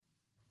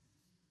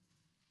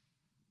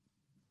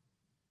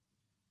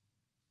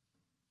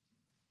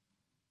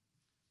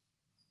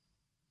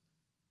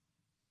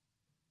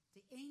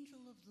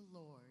angel of the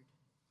Lord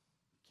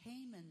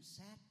came and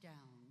sat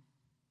down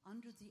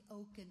under the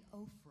oak in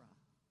Ophrah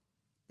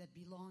that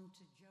belonged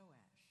to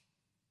Joash,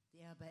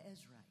 the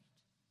Abiezrite,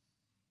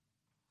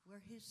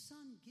 where his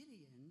son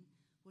Gideon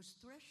was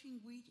threshing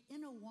wheat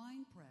in a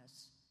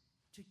winepress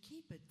to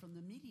keep it from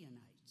the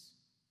Midianites.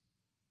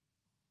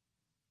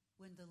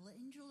 When the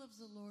angel of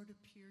the Lord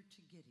appeared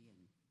to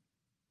Gideon,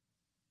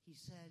 he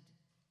said,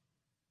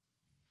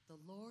 "The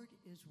Lord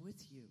is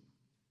with you,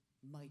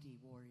 mighty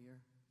warrior."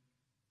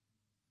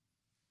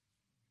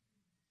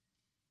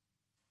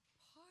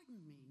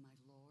 "Pardon me, my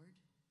Lord,"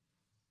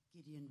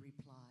 Gideon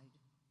replied,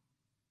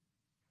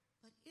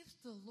 "but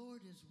if the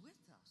Lord is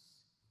with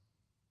us,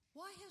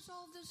 why has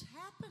all this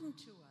happened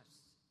to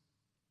us?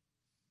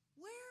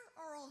 Where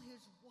are all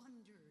his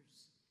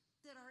wonders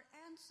that our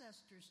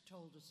ancestors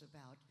told us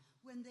about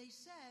when they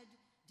said,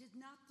 'Did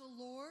not the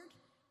Lord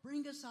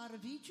bring us out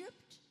of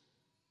Egypt?'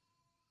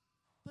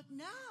 But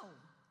now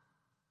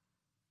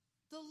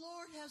the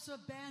Lord has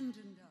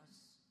abandoned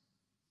us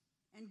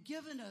and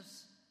given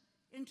us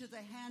into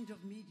the hand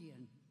of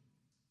Midian."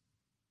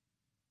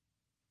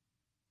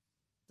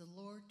 The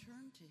Lord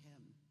turned to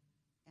him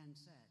and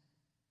said,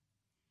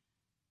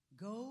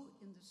 "Go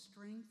in the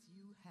strength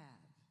you have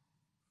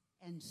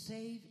and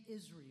save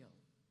Israel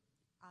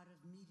out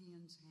of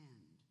Midian's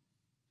hand.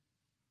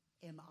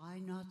 Am I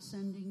not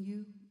sending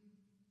you?"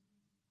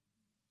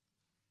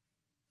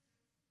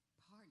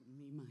 "Pardon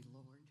me, my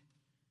Lord,"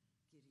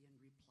 Gideon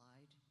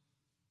replied,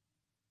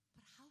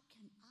 "but how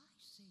can I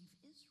save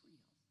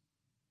Israel?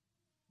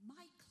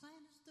 My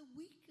clan is the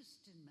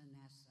weakest in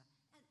Manasseh,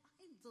 and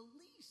I'm the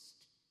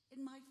least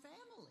in my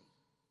family."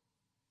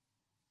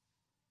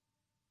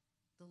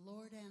 The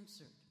Lord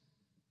answered,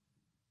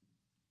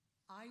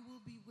 "I will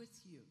be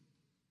with you,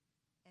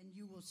 and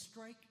you will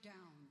strike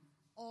down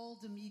all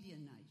the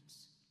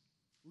Midianites,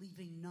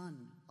 leaving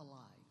none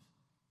alive."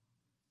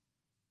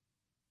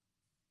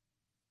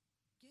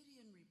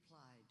 Gideon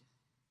replied,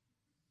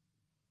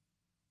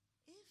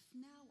 "If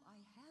now I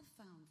have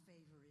found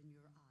favor in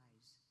your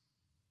eyes,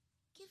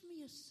 give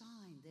me a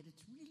sign that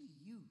it's really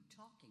you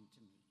talking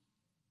to me.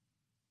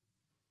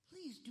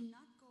 Please do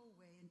not go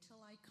away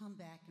until I come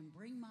back and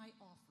bring my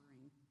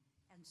offering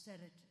and set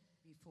it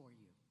before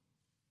you."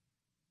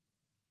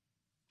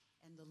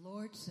 And the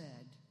Lord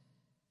said,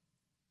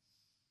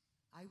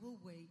 "I will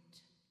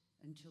wait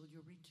until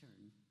your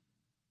return."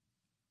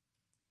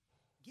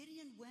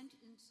 Gideon went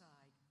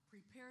inside,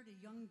 prepared a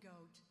young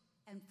goat,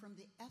 and from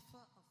the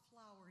ephah of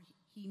flour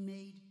he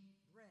made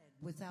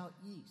bread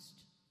without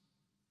yeast.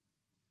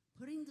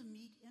 Putting the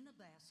meat in a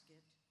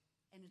basket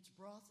and its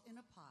broth in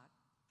a pot,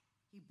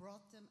 he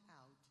brought them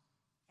out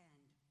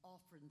and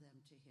offered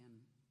them to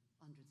him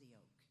under the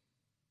oak.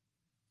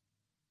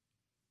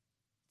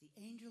 The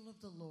angel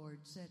of the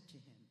Lord said to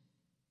him,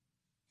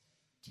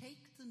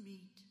 "Take the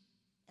meat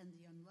and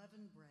the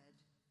unleavened bread,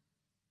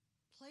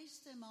 place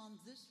them on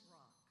this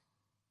rock,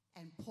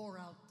 and pour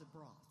out the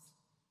broth."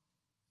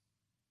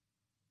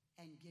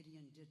 And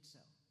Gideon did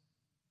so.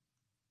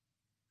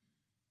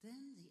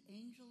 Then the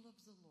angel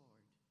of the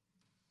Lord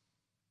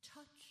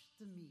touched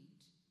the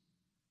meat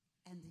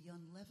and the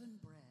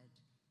unleavened bread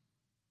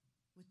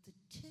with the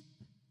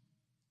tip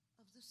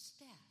of the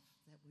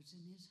staff that was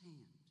in his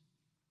hand.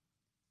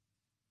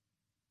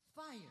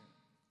 Fire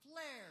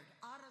flared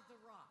out of the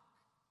rock,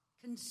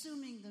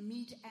 consuming the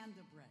meat and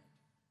the bread.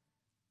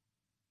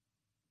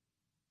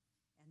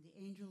 And the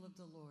angel of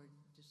the Lord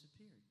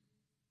disappeared.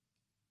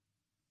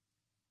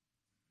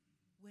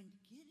 When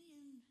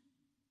Gideon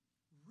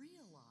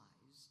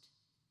realized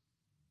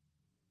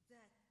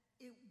that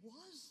it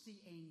was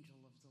the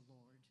angel of the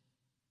Lord,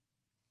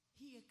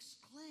 he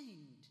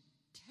exclaimed,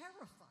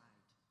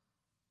 terrified,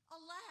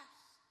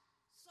 "Alas,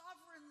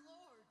 sovereign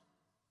Lord,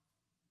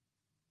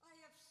 I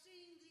have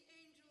seen the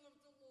angel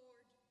of the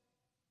Lord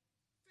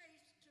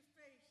face to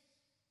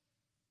face."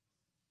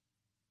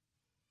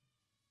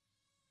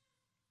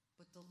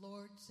 But the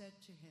Lord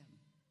said to him,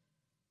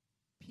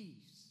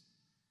 "Peace,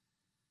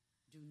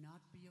 do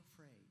not be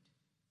afraid.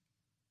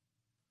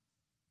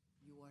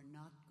 You are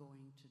not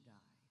going to die."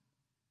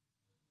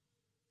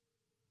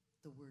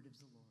 The word of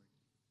the Lord.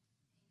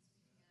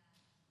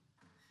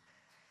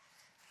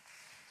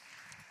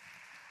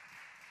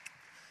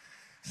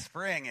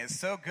 Spring is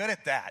so good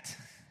at that.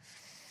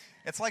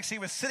 It's like she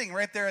was sitting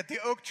right there at the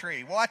oak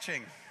tree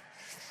watching.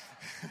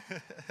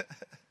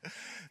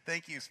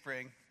 Thank you,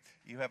 Spring.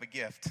 You have a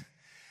gift.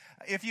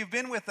 If you've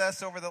been with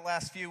us over the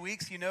last few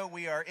weeks, you know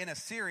we are in a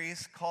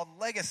series called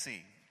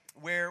Legacy,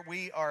 where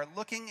we are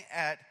looking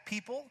at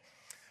people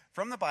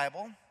from the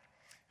Bible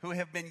who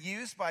have been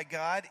used by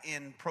God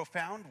in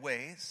profound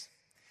ways.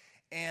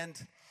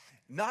 And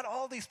not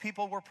all these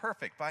people were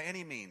perfect by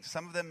any means.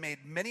 Some of them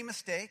made many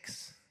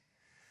mistakes.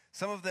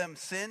 Some of them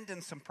sinned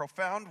in some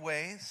profound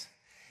ways.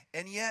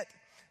 And yet,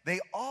 they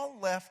all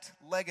left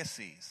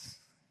legacies.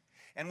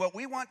 And what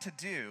we want to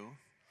do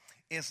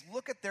is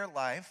look at their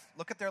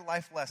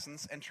life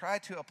lessons, and try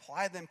to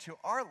apply them to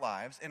our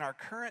lives in our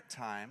current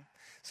time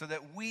so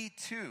that we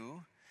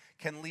too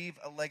can leave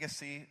a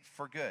legacy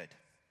for good.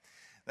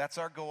 That's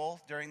our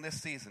goal during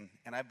this season,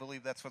 and I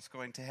believe that's what's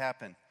going to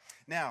happen.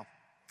 Now,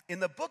 in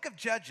the book of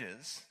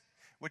Judges,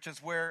 which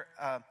is where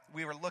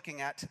we were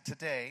looking at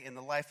today in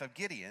the life of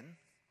Gideon,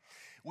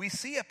 we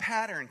see a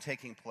pattern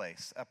taking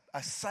place,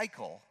 a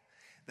cycle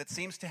that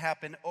seems to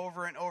happen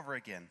over and over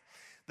again.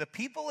 The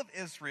people of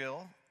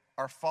Israel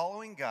are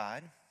following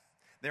God.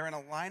 They're in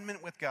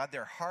alignment with God.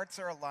 Their hearts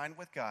are aligned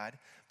with God,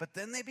 but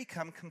then they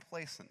become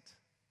complacent.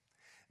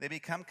 They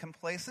become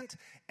complacent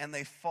and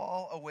they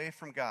fall away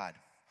from God.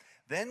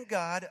 Then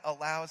God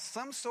allows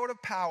some sort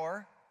of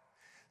power,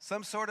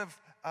 some sort of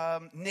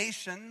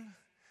nation,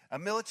 a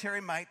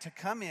military might to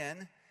come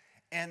in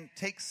and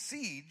take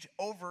siege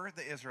over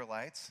the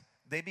Israelites.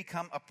 They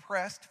become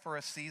oppressed for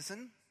a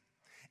season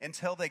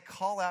until they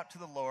call out to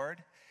the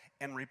Lord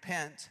and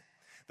repent.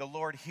 The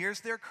Lord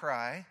hears their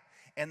cry,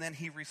 and then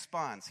he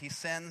responds. He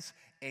sends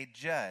a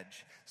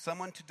judge,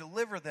 someone to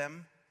deliver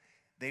them.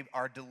 They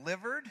are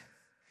delivered.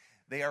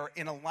 They are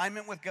in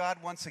alignment with God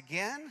once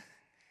again,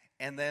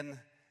 and then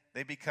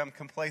they become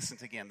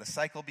complacent again. The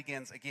cycle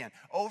begins again.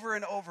 Over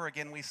and over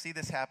again, we see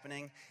this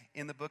happening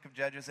in the book of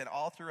Judges and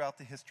all throughout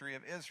the history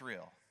of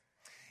Israel.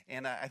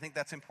 And I think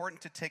that's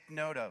important to take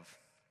note of.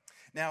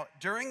 Now,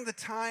 during the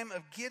time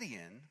of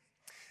Gideon,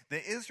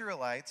 the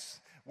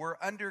Israelites were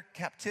under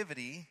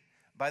captivity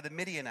by the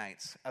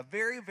Midianites, a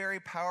very,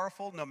 very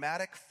powerful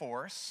nomadic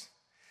force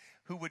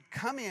who would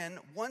come in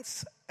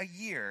once a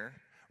year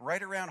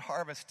right around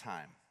harvest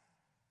time.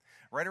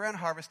 Right around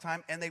harvest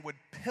time, and they would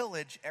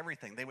pillage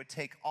everything. They would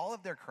take all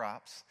of their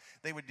crops.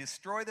 They would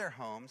destroy their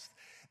homes.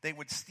 They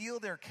would steal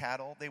their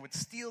cattle. They would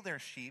steal their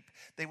sheep.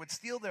 They would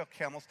steal their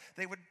camels.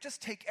 They would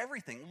just take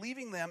everything,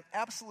 leaving them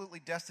absolutely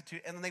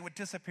destitute, and then they would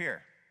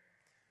disappear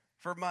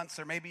for months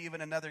or maybe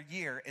even another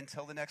year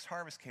until the next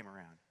harvest came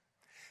around.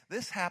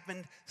 This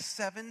happened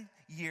 7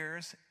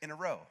 years in a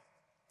row.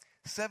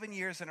 7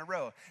 years in a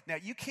row. Now,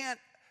 you can't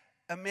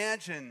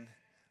imagine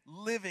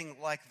living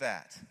like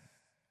that.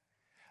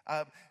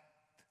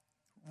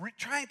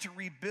 Trying to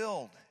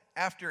rebuild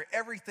after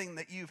everything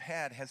that you've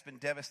had has been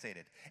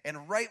devastated.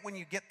 And right when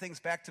you get things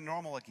back to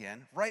normal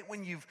again, right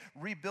when you've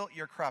rebuilt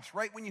your crops,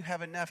 right when you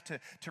have enough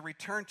to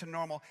return to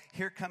normal,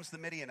 here comes the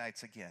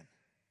Midianites again.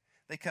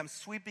 They come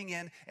sweeping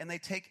in and they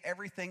take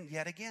everything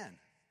yet again.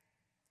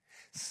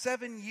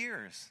 7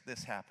 years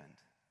this happened.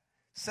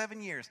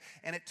 7 years.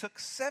 And it took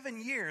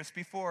 7 years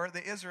before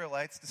the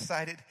Israelites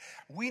decided,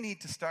 we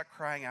need to start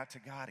crying out to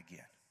God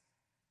again.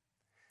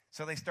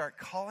 So they start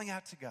calling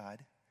out to God.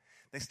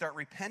 They start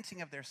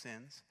repenting of their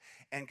sins,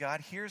 and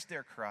God hears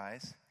their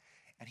cries,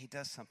 and he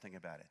does something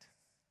about it.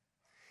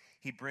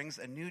 He brings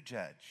a new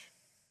judge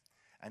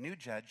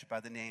by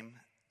the name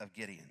of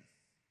Gideon.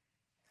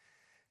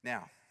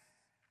 Now,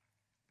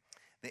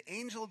 the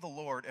angel of the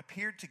Lord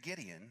appeared to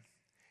Gideon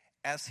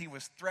as he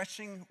was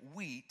threshing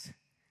wheat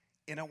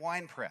in a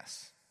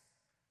winepress.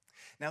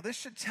 Now, this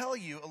should tell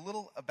you a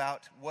little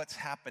about what's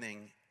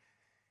happening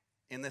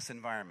in this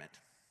environment.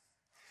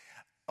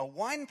 A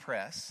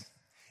winepress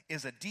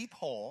is a deep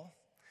hole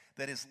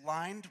that is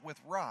lined with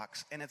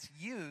rocks, and it's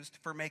used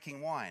for making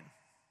wine.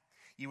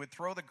 You would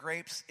throw the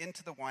grapes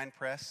into the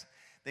winepress.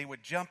 They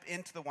would jump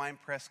into the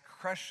winepress,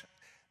 crush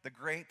the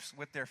grapes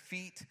with their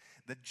feet.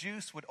 The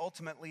juice would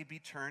ultimately be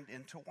turned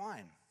into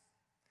wine.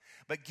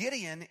 But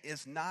Gideon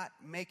is not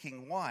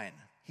making wine.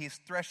 He's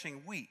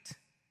threshing wheat.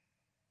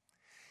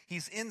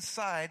 He's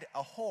inside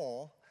a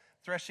hole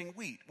threshing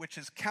wheat, which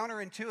is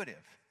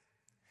counterintuitive.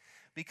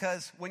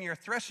 Because when you're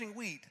threshing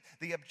wheat,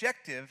 the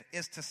objective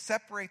is to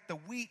separate the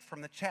wheat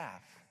from the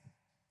chaff.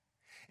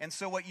 And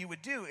so what you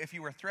would do if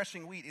you were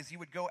threshing wheat is you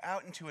would go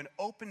out into an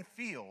open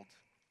field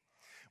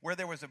where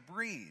there was a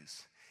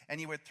breeze, and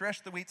you would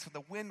thresh the wheat so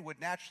the wind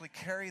would naturally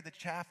carry the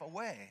chaff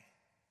away.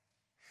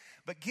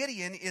 But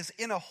Gideon is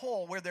in a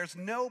hole where there's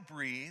no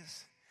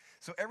breeze,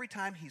 so every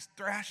time he's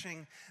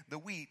thrashing the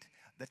wheat,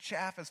 the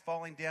chaff is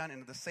falling down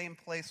into the same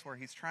place where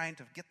he's trying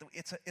to get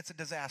it's a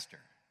disaster.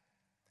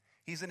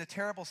 He's in a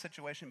terrible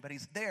situation, but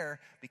he's there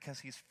because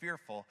he's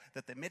fearful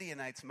that the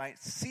Midianites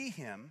might see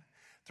him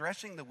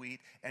threshing the wheat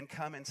and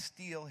come and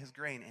steal his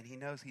grain, and he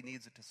knows he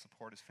needs it to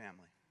support his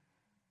family.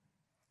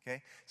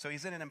 Okay? So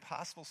he's in an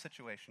impossible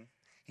situation.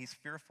 He's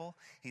fearful,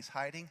 he's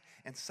hiding,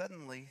 and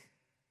suddenly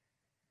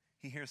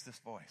he hears this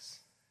voice.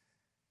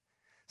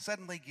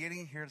 Suddenly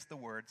Gideon hears the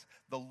words,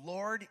 "The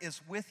Lord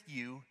is with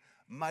you,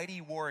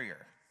 mighty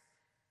warrior."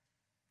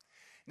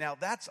 Now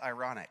that's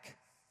ironic,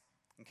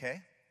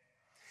 okay?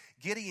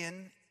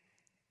 Gideon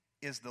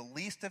is the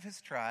least of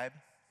his tribe.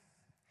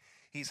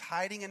 He's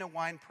hiding in a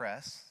wine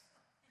press.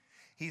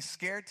 He's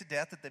scared to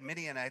death that the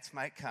Midianites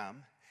might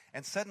come.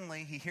 And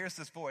suddenly he hears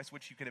this voice,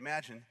 which you could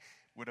imagine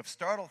would have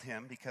startled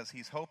him because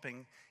he's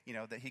hoping,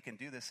 that he can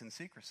do this in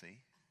secrecy.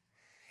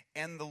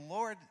 And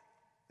the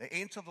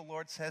angel of the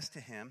Lord says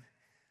to him,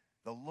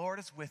 "The Lord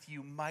is with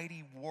you,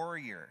 mighty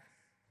warrior."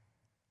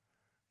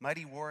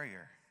 Mighty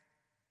warrior.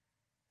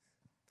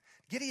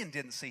 Gideon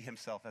didn't see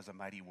himself as a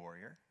mighty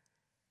warrior.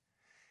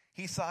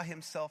 He saw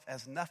himself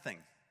as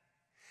nothing.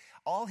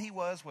 All he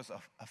was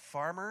a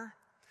farmer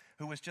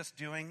who was just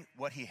doing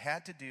what he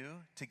had to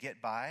do to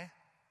get by.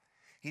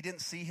 He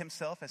didn't see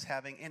himself as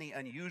having any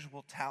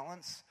unusual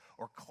talents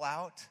or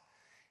clout.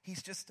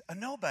 He's just a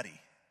nobody.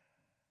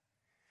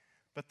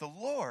 But the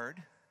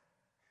Lord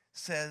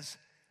says,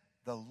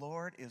 "The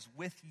Lord is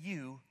with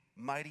you,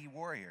 mighty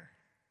warrior."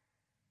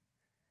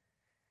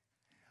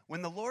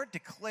 When the Lord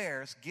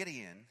declares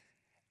Gideon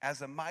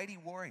as a mighty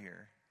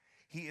warrior,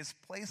 he is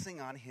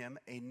placing on him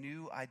a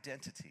new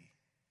identity.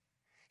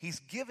 He's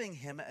giving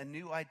him a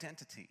new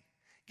identity.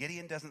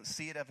 Gideon doesn't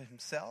see it of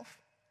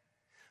himself,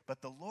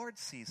 but the Lord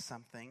sees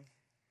something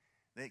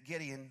that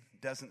Gideon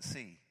doesn't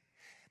see.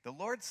 The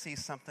Lord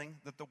sees something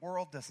that the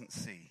world doesn't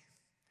see.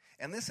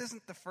 And this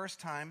isn't the first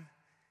time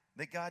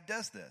that God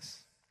does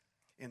this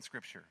in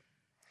Scripture.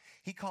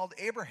 He called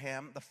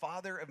Abraham the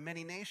father of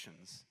many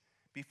nations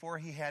before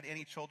he had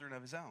any children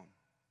of his own.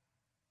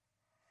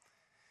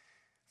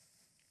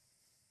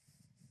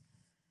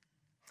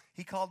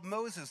 He called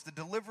Moses the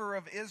deliverer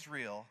of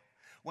Israel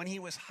when he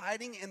was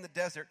hiding in the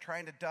desert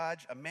trying to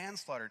dodge a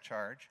manslaughter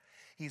charge.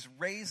 He's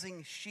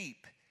raising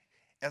sheep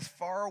as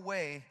far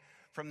away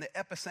from the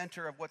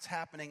epicenter of what's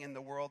happening in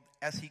the world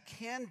as he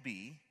can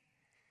be.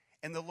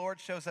 And the Lord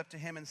shows up to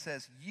him and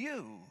says,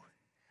 "You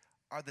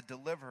are the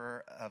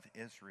deliverer of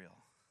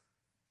Israel."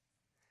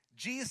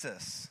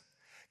 Jesus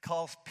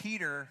calls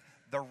Peter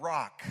the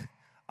rock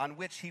on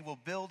which he will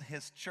build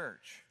his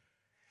church.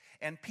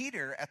 And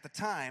Peter, at the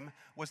time,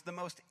 was the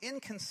most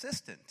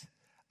inconsistent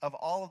of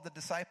all of the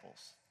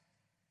disciples.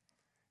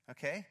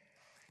 Okay?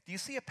 Do you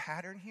see a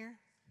pattern here?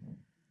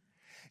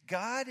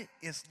 God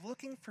is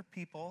looking for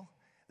people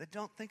that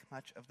don't think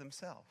much of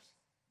themselves,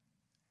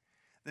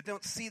 that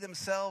don't see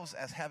themselves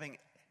as having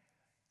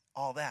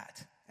all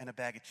that and a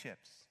bag of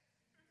chips.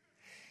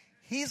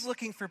 He's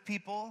looking for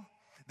people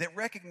that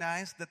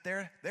recognize that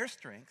their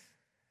strength,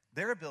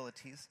 their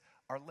abilities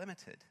are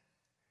limited,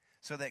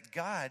 so that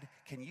God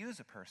can use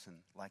a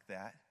person like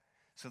that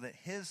so that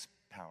his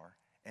power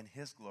and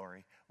his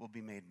glory will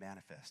be made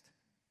manifest.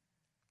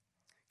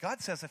 God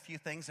says a few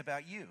things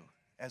about you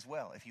as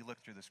well, if you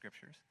look through the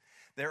Scriptures.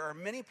 There are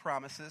many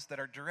promises that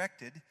are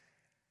directed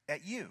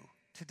at you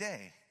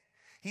today.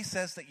 He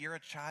says that you're a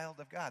child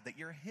of God, that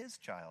you're his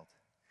child.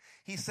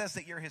 He says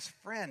that you're his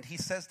friend. He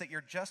says that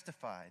you're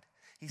justified.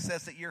 He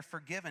says that you're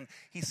forgiven.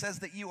 He says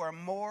that you are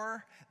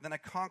more than a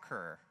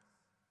conqueror.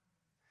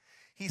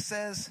 He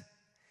says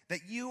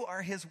that you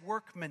are his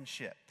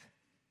workmanship,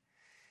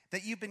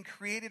 that you've been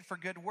created for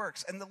good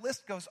works. And the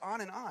list goes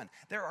on and on.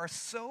 There are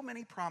so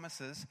many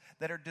promises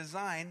that are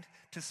designed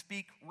to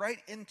speak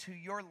right into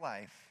your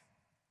life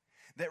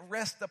that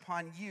rest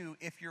upon you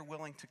if you're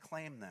willing to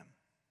claim them.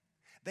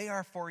 They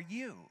are for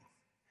you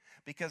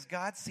because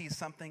God sees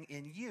something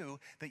in you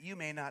that you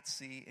may not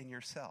see in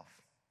yourself.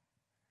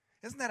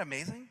 Isn't that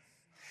amazing?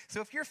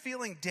 So if you're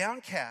feeling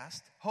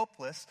downcast,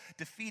 hopeless,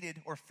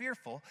 defeated, or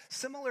fearful,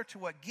 similar to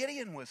what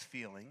Gideon was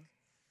feeling,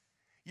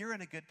 you're in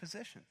a good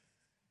position.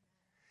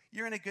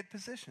 You're in a good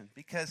position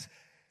because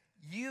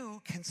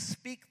you can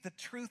speak the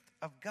truth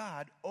of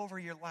God over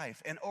your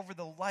life and over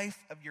the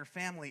life of your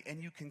family,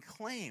 and you can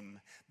claim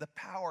the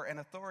power and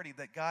authority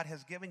that God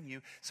has given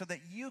you so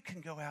that you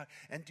can go out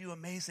and do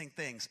amazing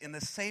things in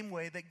the same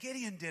way that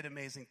Gideon did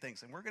amazing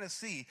things. And we're going to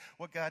see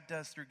what God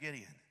does through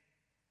Gideon.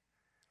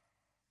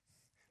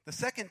 The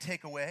second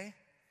takeaway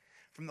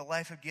from the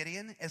life of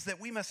Gideon is that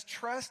we must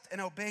trust and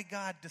obey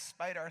God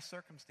despite our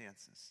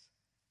circumstances.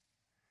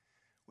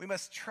 We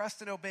must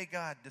trust and obey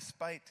God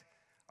despite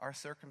our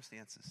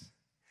circumstances.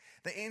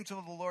 The angel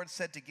of the Lord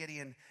said to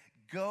Gideon,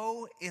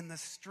 "Go in the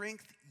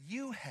strength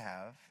you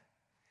have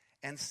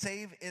and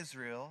save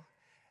Israel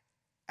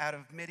out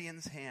of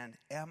Midian's hand.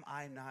 Am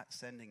I not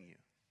sending you?"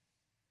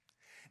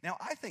 Now,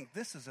 I think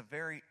this is a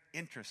very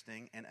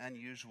interesting and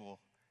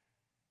unusual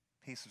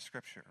piece of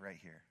scripture right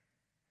here.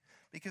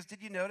 Because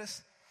did you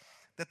notice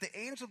that the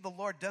angel of the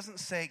Lord doesn't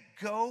say,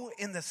 "Go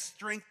in the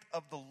strength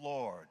of the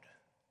Lord,"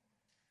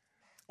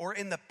 or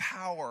in the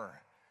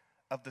power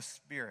of the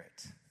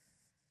Spirit?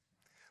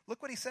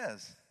 Look what he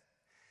says.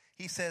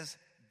 He says,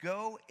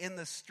 "Go in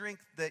the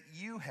strength that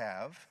you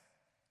have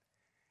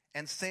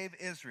and save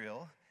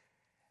Israel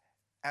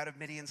out of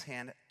Midian's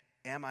hand.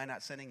 Am I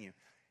not sending you?"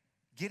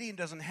 Gideon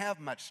doesn't have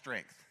much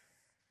strength.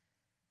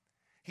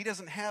 He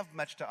doesn't have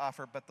much to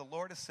offer, but the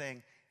Lord is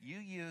saying, you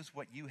use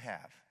what you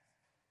have.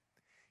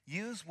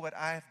 Use what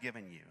I've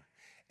given you,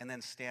 and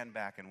then stand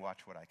back and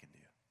watch what I can do.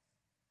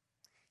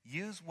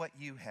 Use what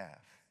you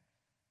have.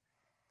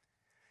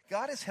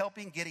 God is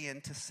helping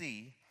Gideon to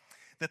see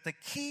that the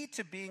key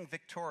to being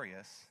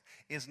victorious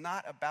is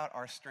not about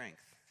our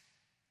strength,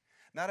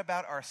 not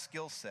about our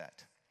skill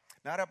set,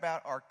 not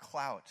about our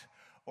clout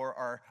or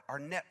our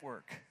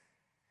network.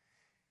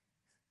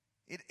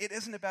 It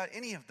isn't about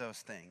any of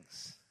those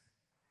things.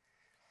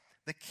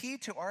 The key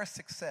to our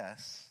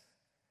success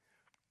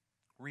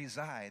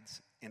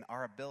resides in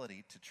our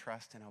ability to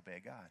trust and obey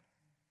God.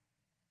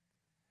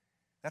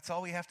 That's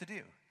all we have to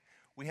do.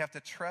 We have to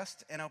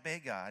trust and obey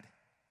God,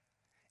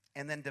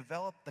 and then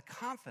develop the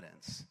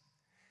confidence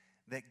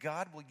that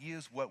God will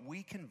use what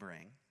we can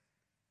bring,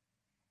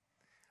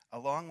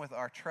 along with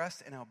our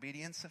trust and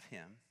obedience of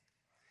Him,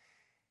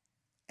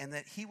 and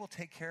that he will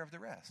take care of the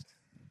rest.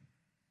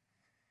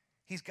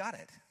 He's got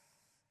it.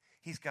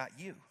 He's got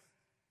you.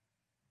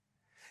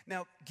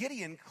 Now,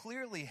 Gideon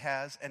clearly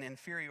has an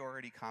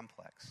inferiority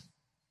complex.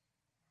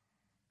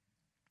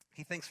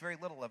 He thinks very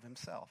little of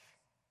himself.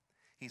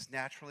 He's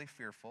naturally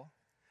fearful,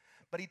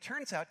 but he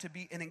turns out to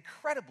be an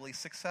incredibly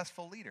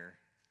successful leader.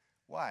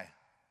 Why?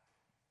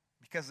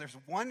 Because there's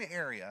one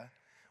area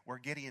where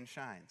Gideon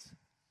shines.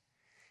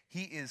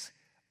 He is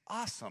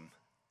awesome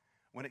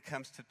when it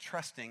comes to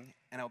trusting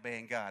and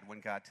obeying God when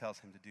God tells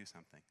him to do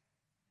something.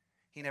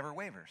 He never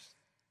wavers.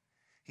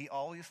 He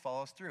always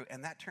follows through,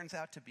 and that turns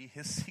out to be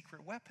his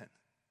secret weapon.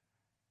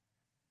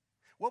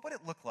 What would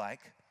it look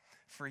like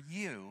for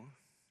you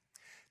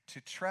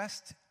to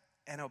trust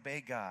and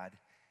obey God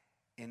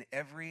in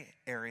every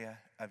area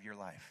of your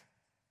life?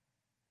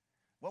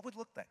 What would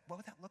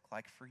that look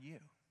like for you?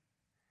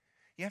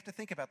 You have to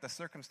think about the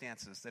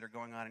circumstances that are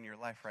going on in your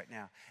life right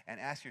now and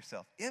ask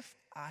yourself, if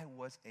I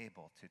was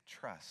able to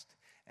trust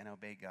and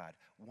obey God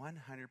 100%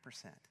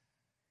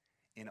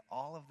 in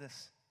all of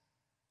this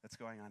that's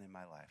going on in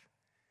my life,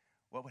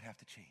 what would have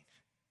to change?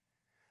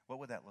 What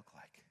would that look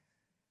like?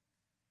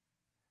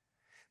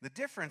 The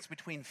difference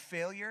between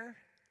failure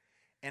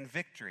and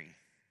victory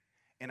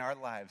in our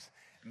lives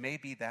may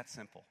be that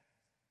simple.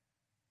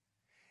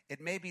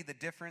 It may be the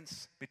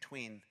difference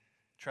between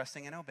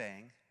trusting and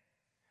obeying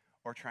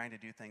or trying to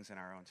do things in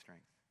our own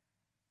strength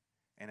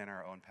and in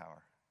our own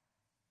power.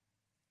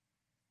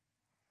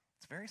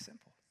 It's very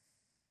simple.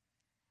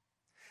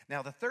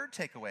 Now, the third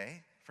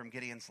takeaway from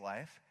Gideon's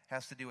life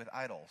has to do with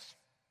idols.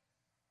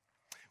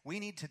 We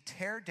need to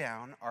tear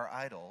down our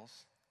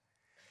idols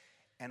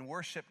and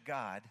worship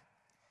God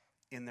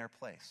in their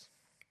place.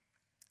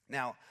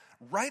 Now,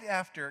 right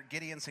after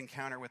Gideon's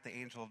encounter with the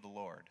angel of the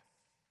Lord,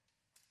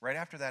 right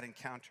after that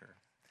encounter,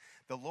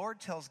 the Lord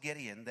tells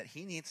Gideon that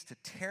he needs to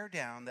tear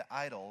down the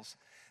idols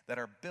that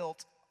are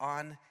built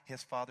on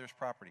his father's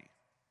property.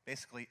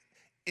 Basically,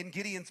 in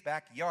Gideon's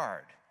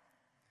backyard,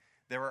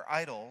 there are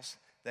idols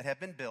that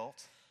have been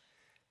built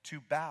to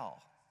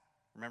Baal.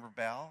 Remember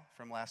Baal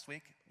from last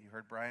week? You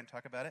heard Brian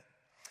talk about it.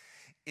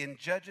 In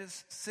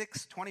Judges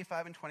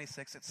 6:25 and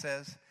 26, it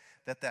says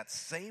that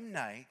same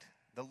night,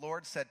 the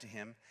Lord said to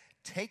him,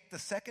 "Take the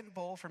second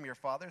bull from your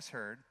father's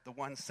herd, the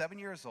one 7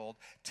 years old,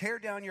 tear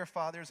down your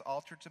father's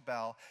altar to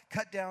Baal,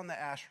 cut down the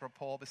Asherah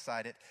pole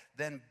beside it,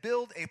 then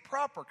build a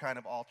proper kind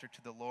of altar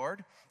to the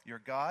Lord, your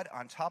God,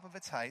 on top of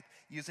its height,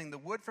 using the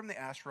wood from the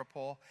Asherah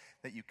pole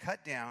that you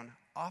cut down.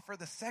 Offer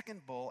the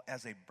second bull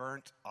as a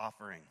burnt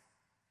offering."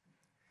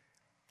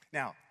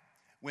 Now,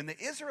 when the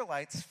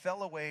Israelites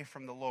fell away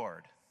from the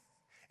Lord,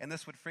 and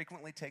this would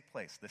frequently take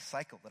place, this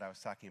cycle that I was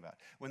talking about.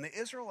 When the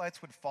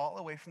Israelites would fall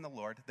away from the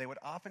Lord, they would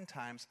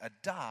oftentimes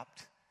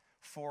adopt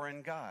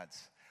foreign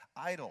gods,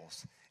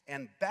 idols,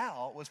 and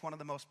Baal was one of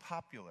the most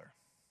popular.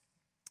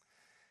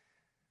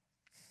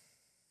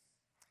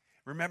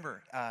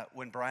 Remember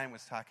when Brian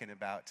was talking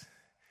about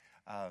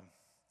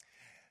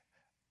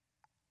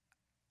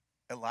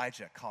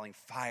Elijah calling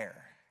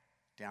fire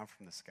down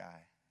from the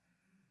sky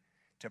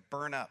to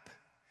burn up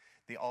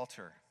the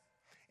altar,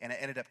 and it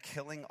ended up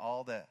killing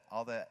all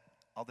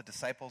the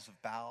disciples of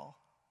Baal?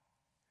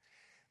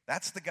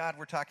 That's the God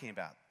we're talking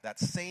about. That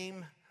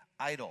same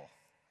idol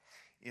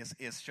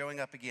is showing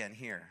up again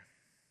here.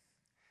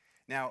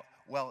 Now,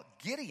 while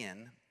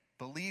Gideon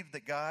believed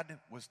that God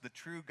was the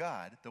true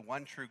God, the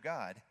one true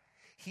God,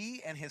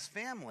 he and his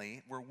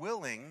family were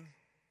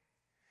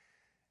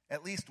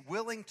at least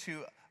willing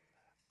to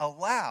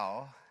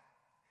allow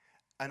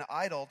an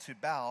idol to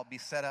Baal be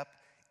set up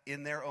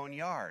in their own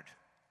yard,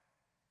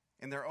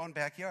 in their own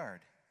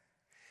backyard.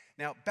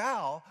 Now,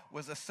 Baal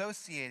was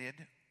associated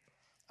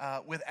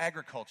with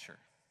agriculture.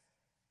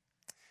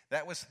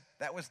 That was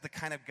the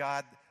kind of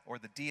god or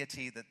the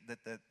deity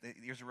that the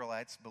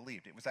Israelites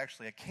believed. It was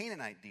actually a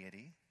Canaanite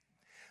deity,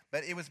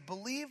 but it was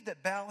believed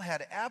that Baal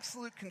had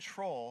absolute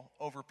control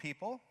over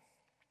people,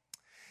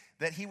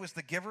 that he was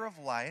the giver of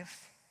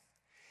life,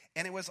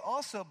 and it was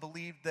also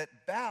believed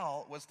that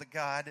Baal was the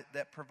god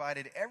that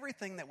provided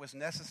everything that was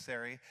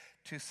necessary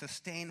to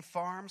sustain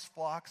farms,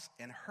 flocks,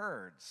 and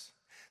herds.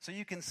 So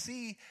you can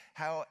see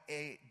how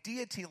a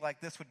deity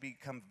like this would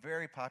become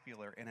very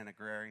popular in an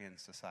agrarian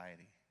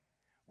society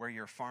where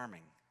you're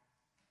farming.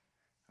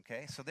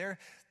 Okay, so they're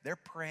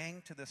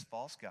praying to this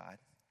false god,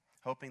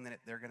 hoping that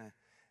they're going to,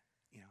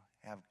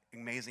 have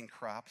amazing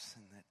crops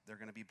and that they're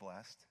going to be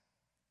blessed.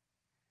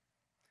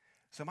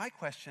 So my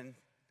question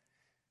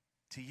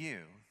to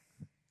you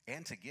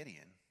and to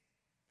Gideon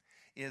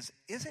is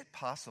it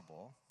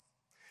possible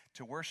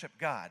to worship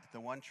God, the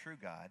one true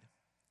God,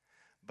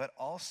 but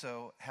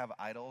also have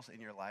idols in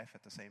your life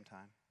at the same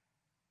time?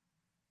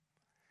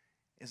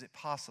 Is it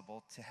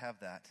possible to have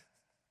that?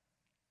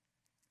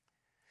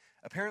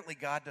 Apparently,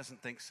 God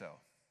doesn't think so.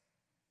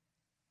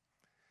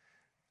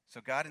 So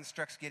God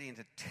instructs Gideon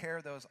to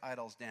tear those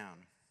idols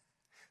down.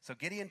 So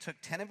Gideon took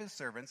 10 of his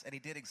servants, and he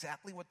did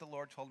exactly what the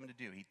Lord told him to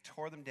do. He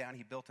tore them down.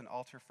 He built an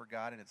altar for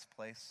God in its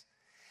place,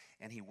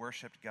 and he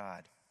worshiped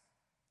God.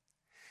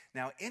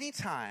 Now,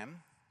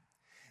 anytime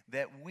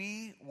that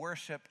we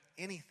worship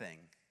anything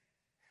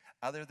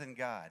other than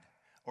God,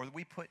 or that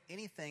we put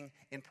anything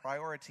in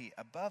priority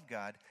above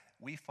God,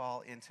 we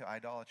fall into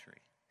idolatry.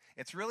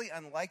 It's really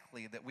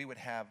unlikely that we would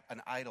have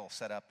an idol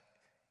set up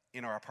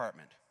in our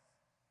apartment,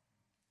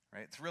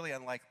 right? It's really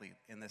unlikely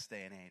in this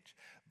day and age.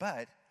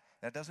 But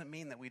that doesn't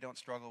mean that we don't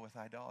struggle with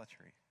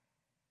idolatry.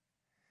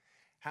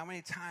 How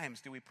many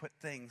times do we put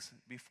things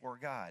before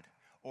God?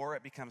 Or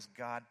it becomes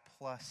God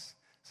plus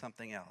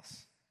something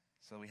else.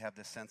 So we have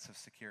this sense of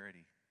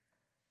security.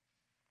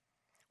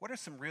 What are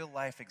some real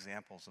life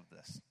examples of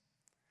this?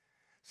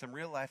 Some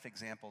real life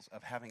examples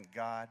of having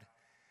God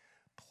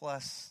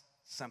plus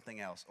something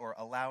else, or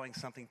allowing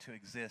something to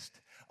exist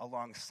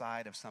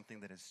alongside of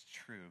something that is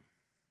true.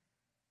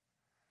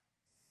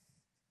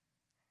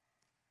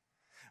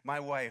 My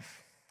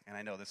wife, and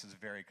I know this is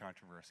very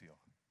controversial,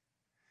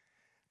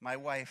 my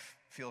wife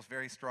feels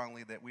very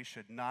strongly that we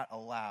should not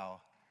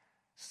allow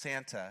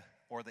Santa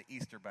or the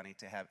Easter Bunny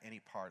to have any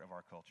part of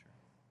our culture.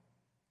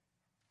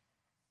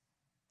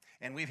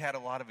 And we've had a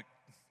lot of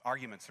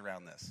arguments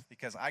around this,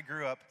 because I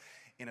grew up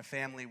in a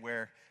family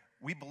where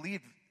we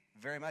believed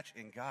very much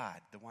in God,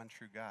 the one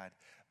true God.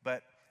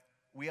 But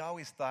we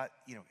always thought,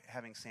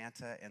 having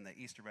Santa and the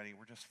Easter Bunny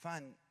were just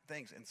fun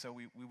things. And so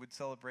we would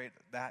celebrate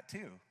that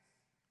too.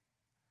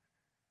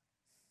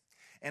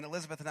 And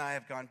Elizabeth and I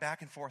have gone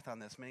back and forth on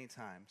this many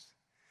times.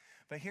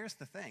 But here's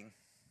the thing.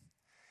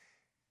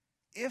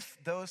 If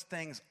those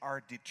things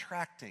are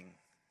detracting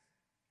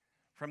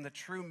from the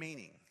true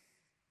meaning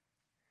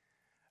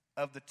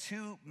of the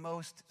two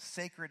most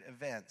sacred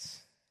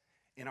events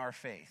in our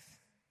faith,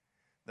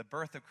 the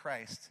birth of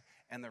Christ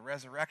and the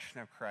resurrection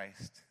of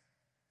Christ,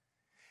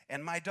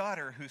 and my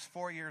daughter, who's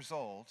 4 years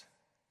old,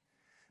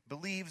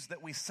 believes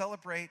that we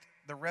celebrate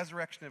the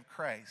resurrection of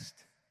Christ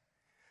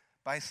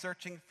by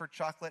searching for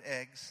chocolate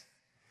eggs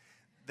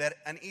that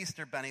an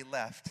Easter Bunny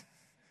left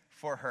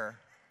for her,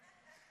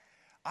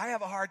 I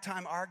have a hard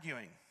time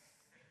arguing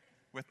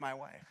with my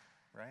wife,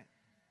 right?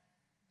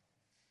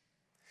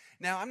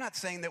 Now, I'm not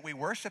saying that we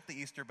worship the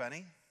Easter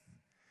Bunny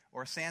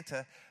or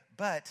Santa,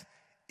 but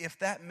if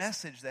that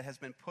message that has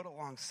been put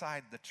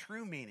alongside the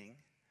true meaning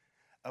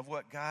of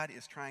what God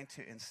is trying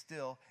to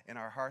instill in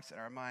our hearts and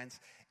our minds,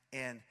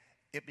 and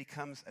it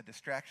becomes a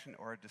distraction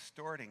or a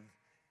distorting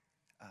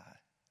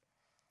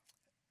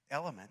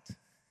element,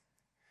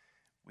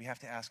 we have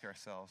to ask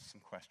ourselves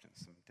some questions,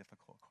 some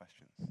difficult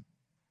questions.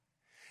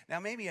 Now,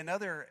 maybe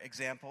another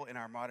example in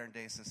our modern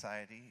day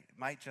society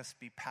might just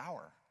be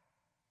power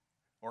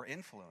or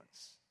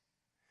influence.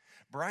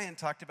 Brian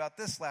talked about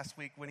this last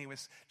week when he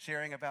was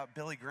sharing about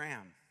Billy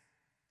Graham.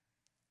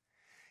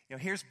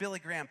 Here's Billy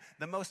Graham,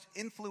 the most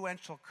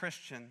influential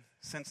Christian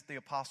since the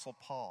Apostle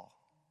Paul.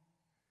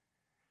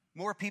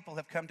 More people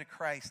have come to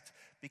Christ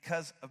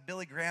because of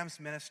Billy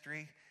Graham's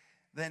ministry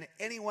than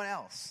anyone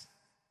else,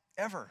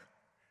 ever.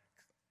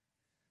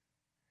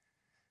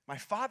 My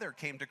father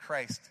came to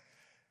Christ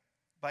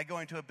by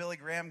going to a Billy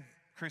Graham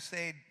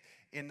crusade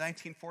in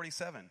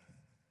 1947.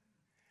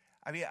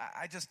 I mean,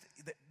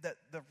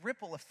 the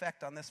ripple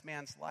effect on this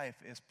man's life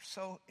is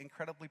so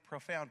incredibly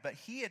profound. But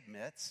he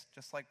admits,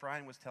 just like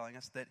Brian was telling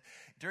us, that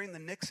during the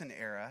Nixon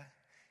era,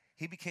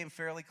 he became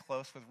fairly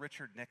close with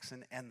Richard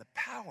Nixon, and the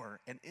power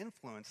and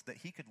influence that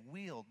he could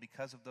wield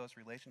because of those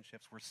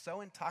relationships were so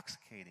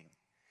intoxicating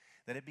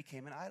that it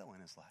became an idol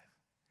in his life.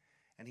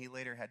 And he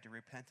later had to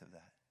repent of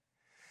that.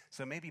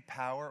 So maybe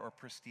power or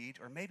prestige,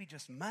 or maybe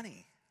just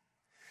money.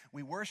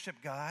 We worship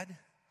God,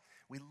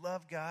 we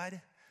love God,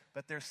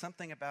 but there's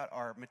something about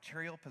our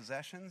material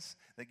possessions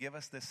that give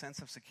us this sense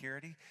of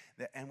security,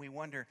 and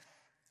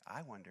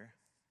I wonder,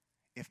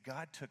 if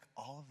God took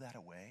all of that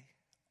away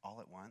all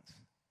at once,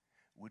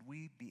 would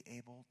we be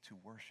able to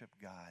worship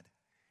God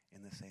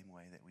in the same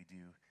way that we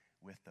do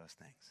with those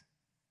things?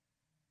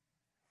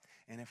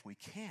 And if we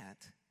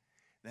can't,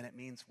 then it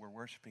means we're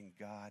worshiping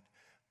God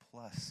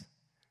plus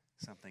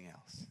something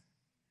else.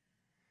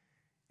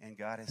 And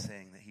God is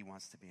saying that he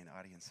wants to be an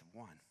audience of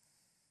one.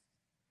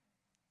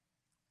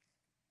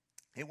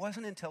 It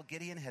wasn't until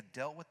Gideon had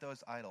dealt with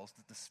those idols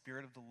that the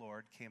Spirit of the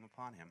Lord came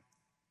upon him.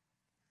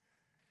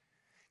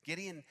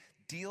 Gideon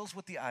deals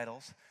with the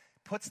idols,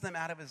 puts them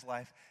out of his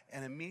life,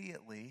 and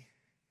immediately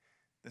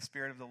the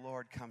Spirit of the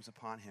Lord comes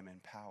upon him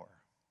in power.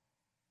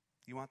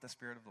 You want the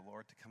Spirit of the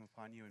Lord to come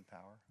upon you in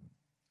power?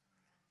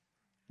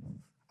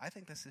 I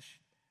think this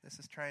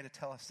is trying to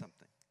tell us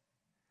something.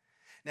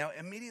 Now,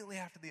 immediately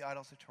after the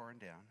idols are torn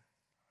down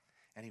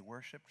and he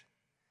worshiped,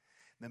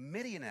 the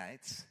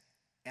Midianites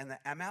and the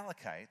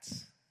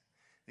Amalekites,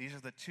 these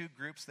are the two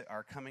groups that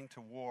are coming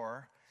to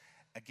war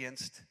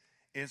against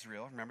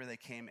Israel. Remember, they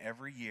came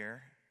every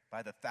year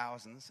by the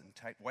thousands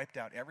and wiped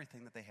out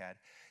everything that they had.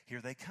 Here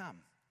they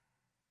come.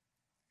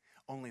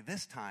 Only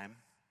this time,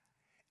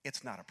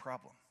 it's not a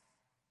problem.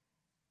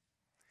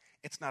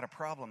 It's not a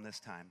problem this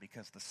time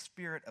because the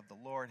Spirit of the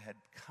Lord had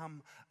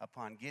come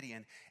upon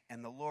Gideon,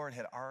 and the Lord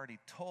had already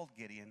told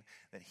Gideon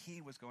that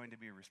he was going to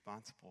be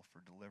responsible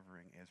for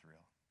delivering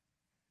Israel.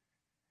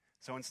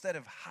 So instead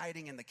of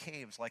hiding in the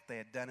caves like they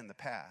had done in the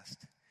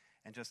past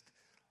and just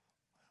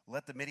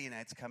let the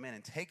Midianites come in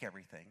and take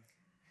everything,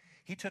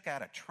 he took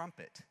out a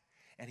trumpet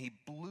and he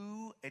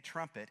blew a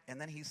trumpet, and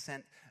then he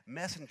sent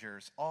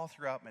messengers all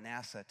throughout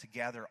Manasseh to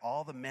gather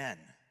all the men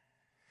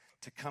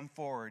to come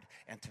forward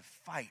and to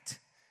fight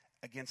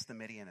against the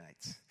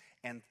Midianites.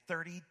 And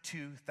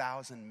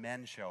 32,000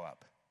 men show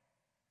up.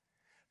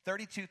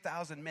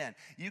 32,000 men.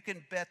 You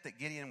can bet that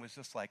Gideon was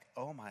just like,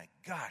 oh my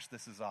gosh,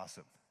 this is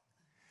awesome.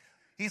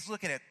 He's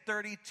looking at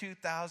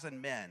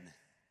 32,000 men,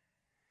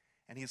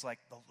 and he's like,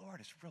 the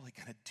Lord is really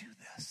going to do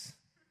this.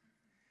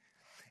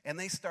 And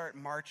they start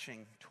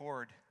marching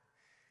toward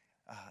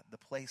the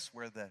place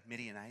where the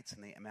Midianites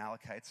and the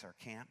Amalekites are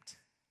camped.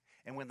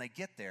 And when they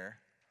get there,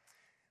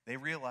 they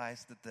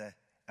realize that the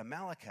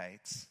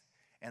Amalekites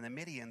and the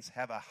Midians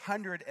have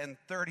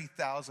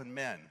 130,000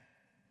 men.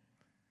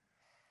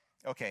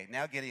 Okay,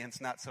 now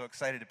Gideon's not so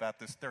excited about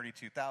this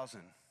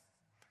 32,000.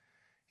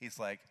 He's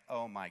like,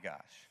 oh my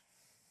gosh.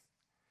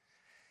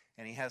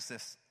 And he has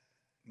this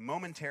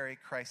momentary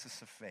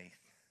crisis of faith.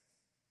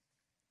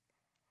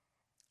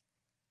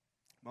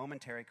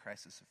 Momentary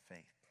crisis of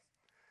faith.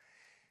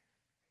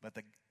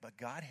 But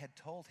God had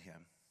told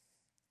him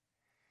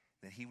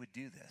that he would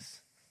do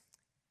this.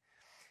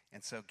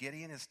 And so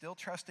Gideon is still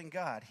trusting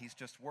God. He's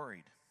just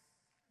worried.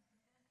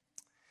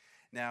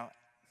 Now,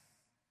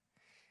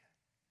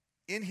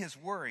 in his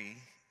worry,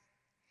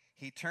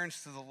 he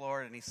turns to the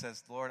Lord and he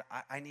says, Lord,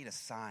 I need a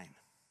sign.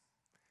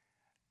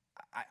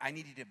 I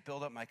need you to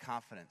build up my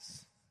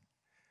confidence.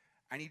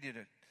 I need you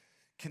to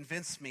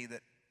convince me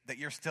that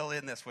you're still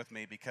in this with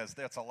me, because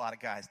there's a lot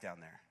of guys down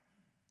there.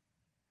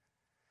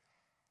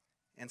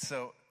 And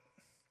so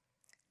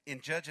in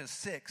Judges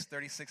 6,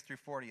 36 through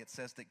 40, it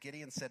says that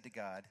Gideon said to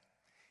God,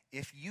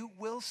 if you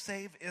will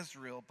save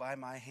Israel by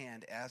my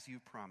hand as you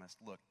promised,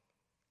 look,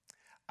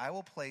 I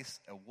will place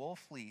a wool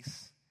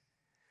fleece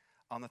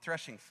on the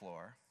threshing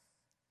floor,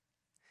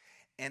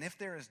 and if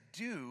there is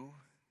dew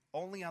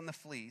only on the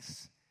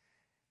fleece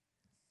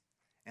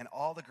and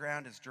all the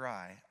ground is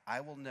dry,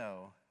 I will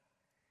know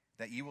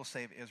that you will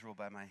save Israel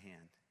by my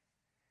hand.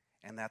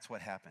 And that's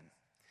what happened.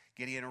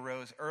 Gideon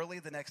arose early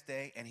the next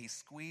day, and he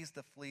squeezed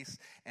the fleece,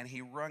 and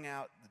he wrung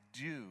out the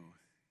dew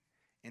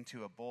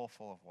into a bowl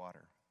full of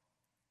water.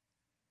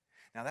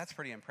 Now that's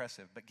pretty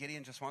impressive, but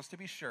Gideon just wants to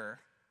be sure.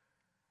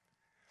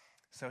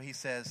 So he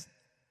says,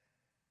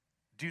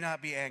 do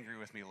not be angry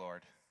with me,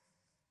 Lord.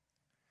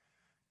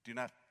 Do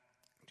not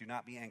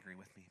be angry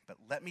with me, but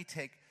let me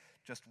take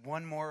just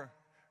one more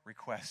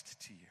request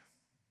to you.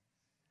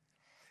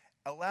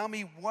 Allow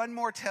me one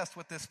more test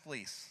with this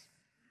fleece.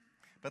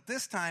 But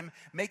this time,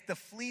 make the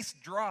fleece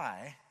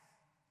dry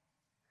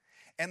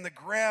and the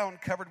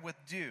ground covered with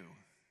dew.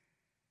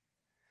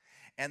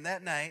 And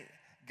that night,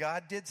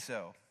 God did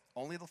so.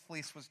 Only the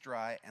fleece was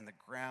dry and the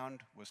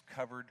ground was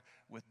covered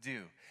with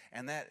dew.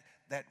 And that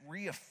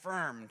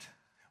reaffirmed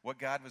what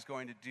God was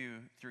going to do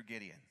through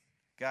Gideon.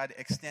 God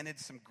extended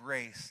some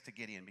grace to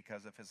Gideon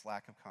because of his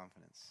lack of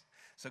confidence.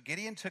 So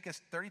Gideon took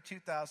his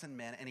 32,000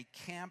 men and he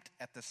camped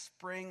at the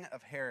spring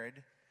of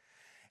Harod,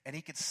 and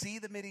he could see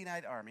the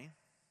Midianite army.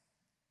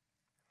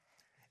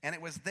 And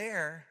it was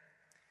there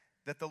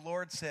that the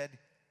Lord said,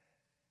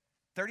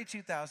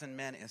 32,000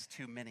 men is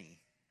too many,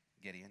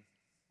 Gideon.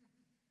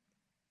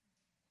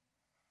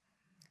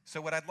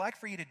 So what I'd like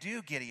for you to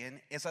do,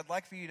 Gideon, is I'd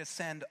like for you to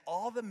send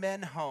all the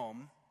men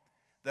home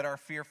that are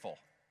fearful.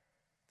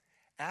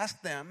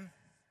 Ask them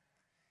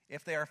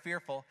if they are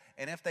fearful,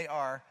 and if they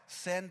are,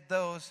 send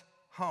those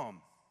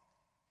home.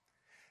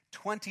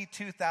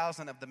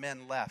 22,000 of the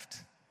men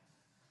left.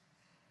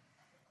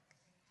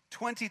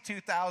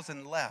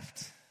 22,000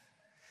 left.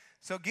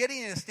 So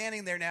Gideon is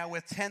standing there now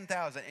with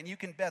 10,000, and you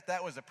can bet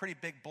that was a pretty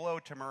big blow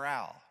to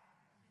morale.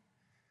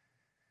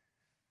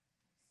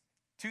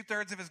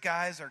 2/3 of his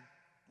guys are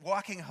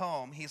walking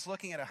home. He's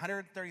looking at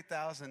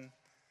 130,000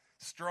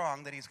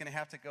 strong that he's going to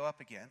have to go up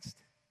against.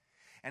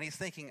 And he's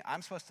thinking,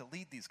 I'm supposed to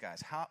lead these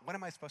guys. What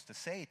am I supposed to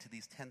say to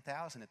these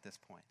 10,000 at this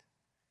point?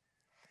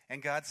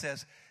 And God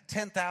says,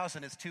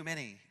 10,000 is too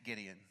many,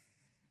 Gideon.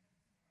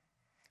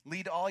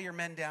 Lead all your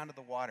men down to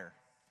the water.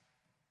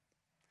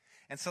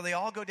 And so they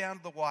all go down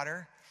to the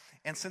water,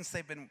 and since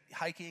they've been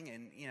hiking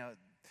and,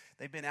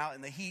 they've been out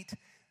in the heat,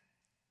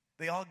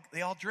 they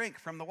all drink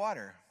from the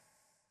water.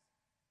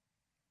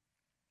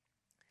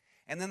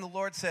 And then the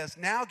Lord says,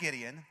 now,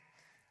 Gideon,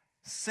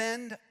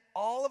 send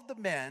all of the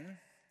men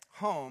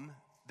home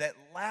that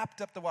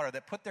lapped up the water,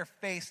 that put their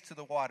face to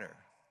the water.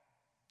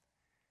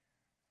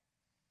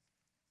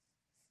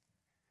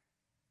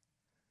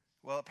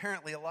 Well,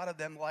 apparently a lot of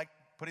them liked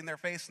putting their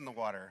face in the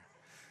water,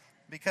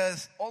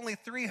 because only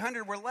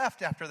 300 were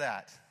left after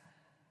that.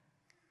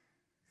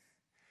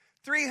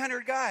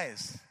 300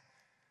 guys.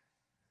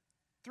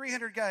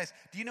 300 guys.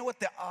 Do you know what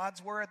the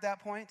odds were at that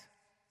point?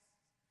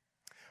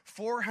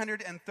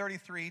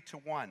 433 to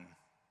 1.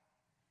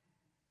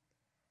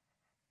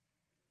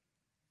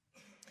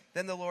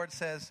 Then the Lord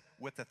says,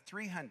 with the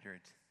 300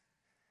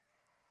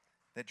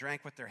 that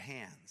drank with their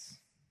hands,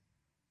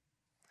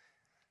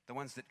 the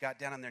ones that got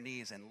down on their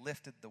knees and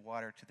lifted the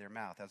water to their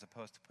mouth as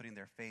opposed to putting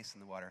their face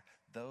in the water,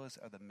 those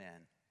are the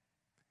men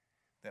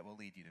that will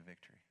lead you to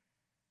victory.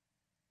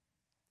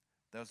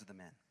 Those are the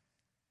men.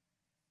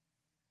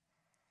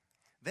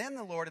 Then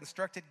the Lord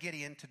instructed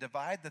Gideon to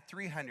divide the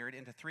 300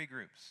 into 3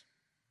 groups.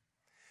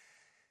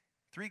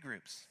 3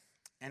 groups.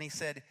 And he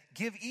said,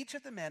 give each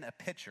of the men a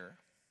pitcher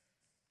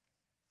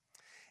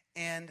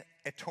and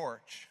a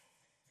torch,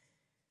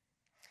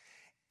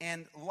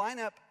 and line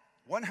up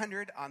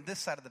 100 on this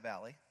side of the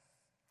valley,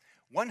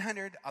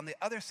 100 on the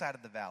other side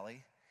of the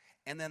valley,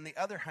 and then the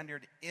other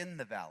 100 in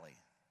the valley.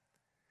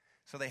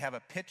 So they have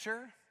a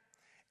pitcher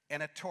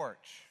and a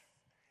torch,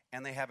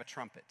 and they have a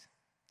trumpet.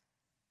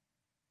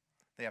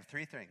 They have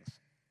 3 things: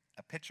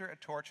 a pitcher, a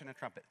torch, and a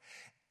trumpet.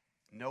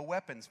 No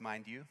weapons,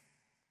 mind you.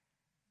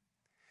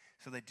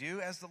 So they do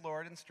as the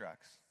Lord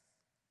instructs.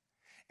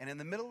 And in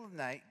the middle of the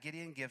night,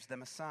 Gideon gives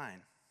them a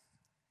sign.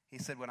 He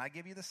said, when I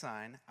give you the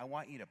sign, I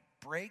want you to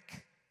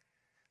break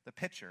the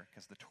pitcher,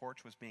 because the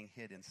torch was being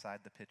hid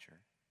inside the pitcher.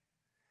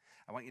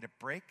 I want you to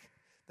break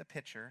the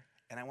pitcher,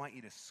 and I want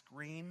you to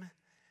scream,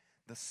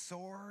 the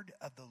sword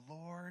of the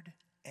Lord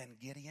and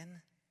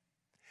Gideon,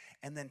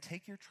 and then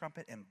take your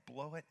trumpet and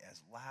blow it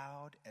as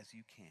loud as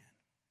you can.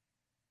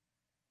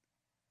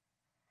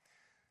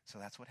 So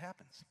that's what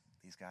happens.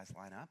 These guys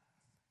line up.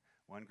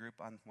 One group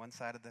on one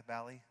side of the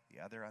valley,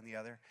 the other on the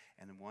other,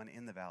 and then one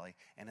in the valley.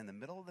 And in the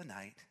middle of the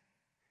night,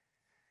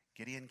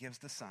 Gideon gives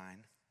the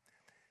sign.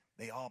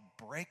 They all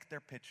break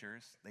their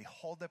pitchers. They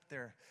hold up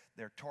their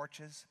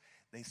torches.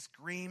 They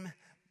scream,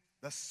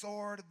 the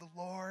sword of the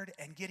Lord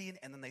and Gideon,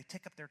 and then they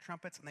take up their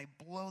trumpets and they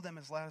blow them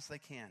as loud as they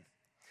can.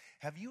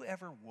 Have you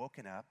ever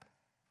woken up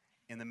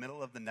in the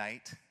middle of the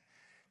night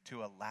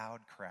to a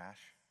loud crash?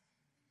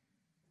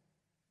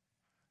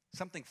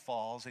 Something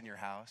falls in your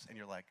house and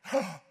you're like,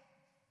 oh!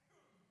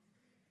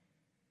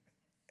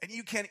 And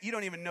you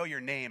don't even know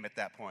your name at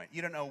that point.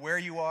 You don't know where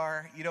you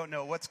are. You don't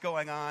know what's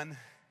going on.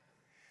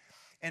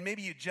 And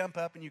maybe you jump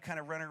up and you kind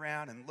of run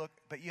around and look,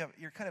 but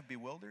you're kind of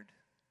bewildered.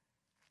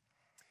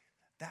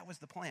 That was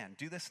the plan.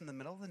 Do this in the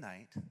middle of the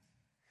night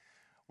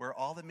where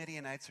all the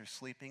Midianites are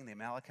sleeping, the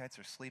Amalekites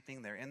are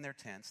sleeping, they're in their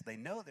tents. They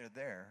know they're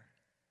there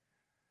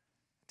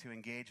to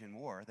engage in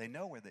war. They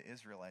know where the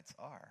Israelites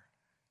are.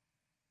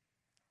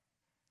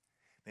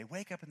 They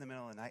wake up in the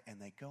middle of the night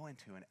and they go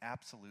into an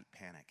absolute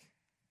panic.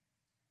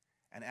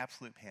 An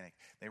absolute panic.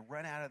 They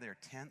run out of their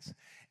tents,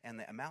 and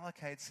the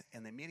Amalekites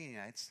and the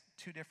Midianites,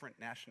 2 different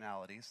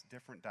nationalities,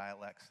 different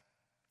dialects,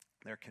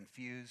 they're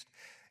confused,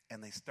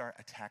 and they start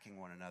attacking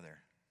one another.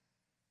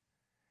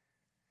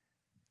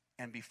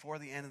 And before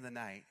the end of the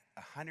night,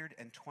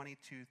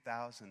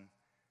 122,000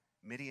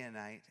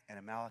 Midianite and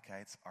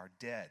Amalekites are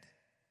dead.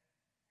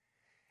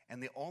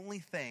 And the only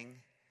thing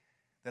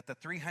that the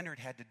 300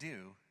 had to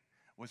do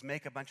was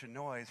make a bunch of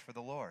noise for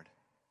the Lord.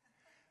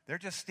 They're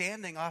just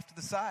standing off to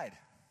the side,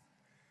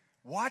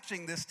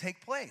 watching this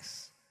take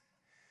place.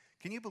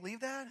 Can you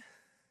believe that?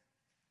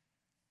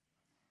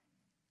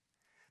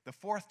 The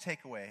 4th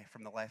takeaway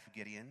from the life of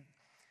Gideon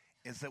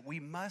is that we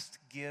must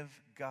give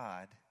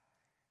God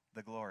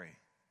the glory.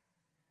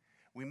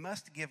 We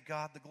must give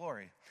God the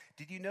glory.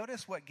 Did you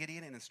notice what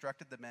Gideon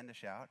instructed the men to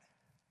shout?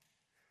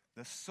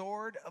 The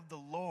sword of the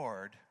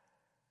Lord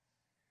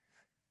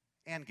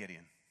and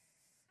Gideon.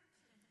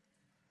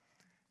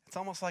 It's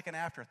almost like an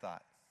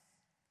afterthought.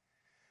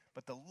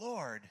 But the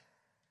Lord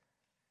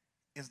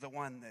is the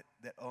one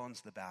that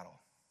owns the battle.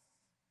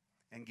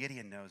 And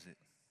Gideon knows it.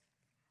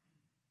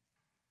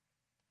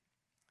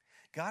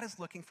 God is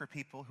looking for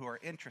people who are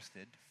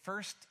interested,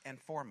 first and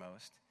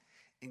foremost,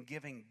 in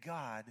giving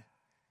God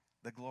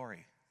the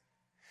glory.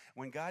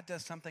 When God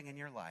does something in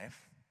your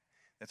life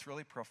that's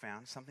really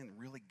profound, something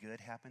really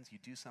good happens, you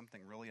do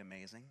something really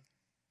amazing,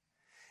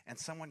 and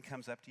someone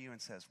comes up to you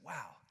and says,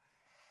 wow,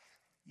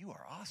 you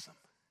are awesome.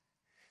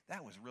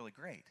 That was really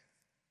great.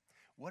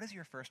 What is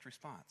your first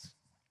response?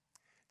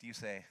 Do you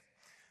say,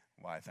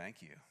 why,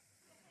 thank you?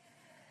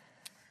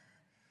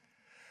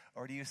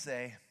 Or do you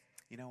say,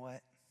 you know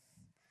what?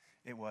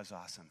 It was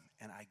awesome,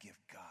 and I give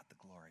God the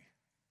glory.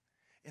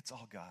 It's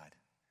all God.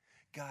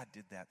 God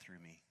did that through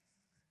me.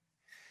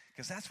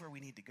 Because that's where we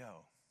need to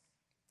go.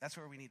 That's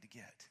where we need to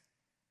get.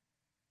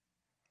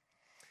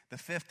 The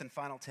 5th and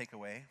final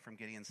takeaway from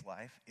Gideon's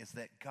life is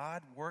that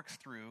God works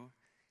through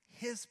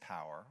his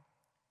power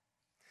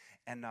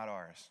and not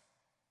ours.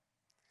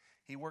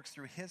 He works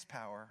through his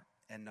power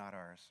and not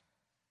ours.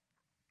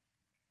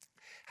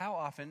 How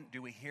often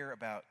do we hear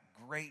about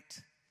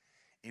great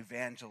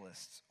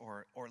evangelists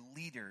or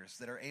leaders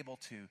that are able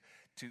to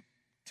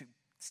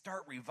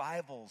start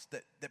revivals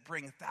that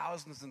bring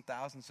thousands and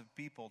thousands of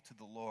people to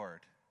the Lord?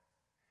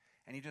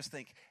 And you just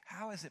think,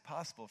 how is it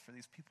possible for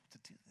these people to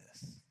do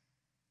this?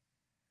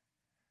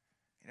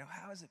 You know,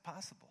 how is it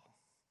possible?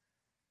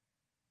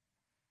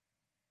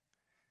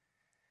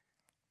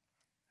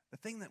 The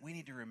thing that we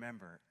need to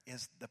remember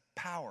is the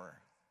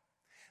power,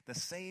 the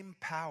same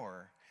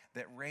power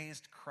that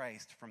raised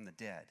Christ from the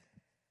dead.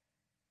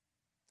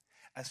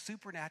 A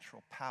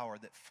supernatural power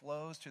that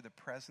flows through the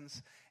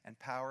presence and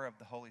power of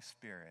the Holy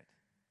Spirit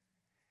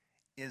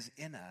is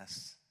in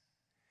us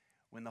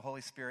when the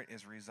Holy Spirit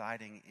is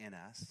residing in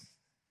us.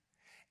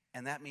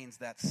 And that means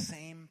that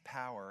same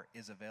power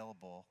is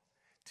available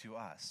to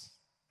us.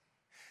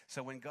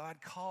 So when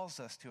God calls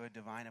us to a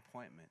divine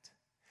appointment,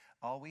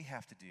 all we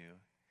have to do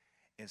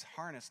is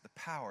harness the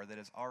power that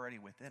is already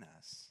within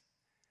us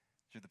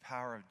through the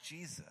power of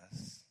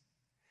Jesus,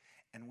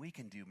 and we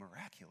can do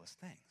miraculous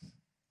things.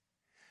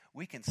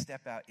 We can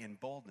step out in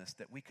boldness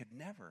that we could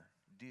never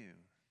do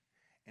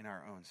in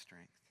our own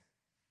strength.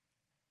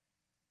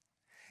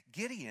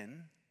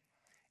 Gideon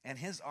and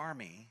his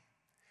army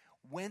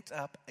went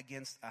up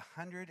against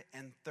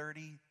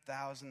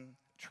 130,000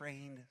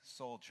 trained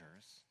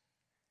soldiers,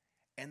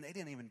 and they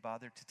didn't even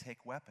bother to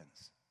take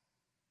weapons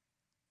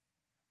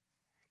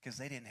because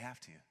they didn't have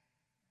to.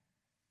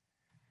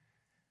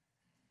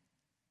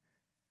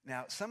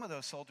 Now, some of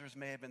those soldiers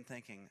may have been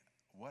thinking,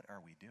 what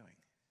are we doing?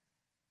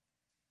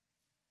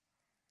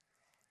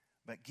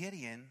 But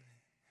Gideon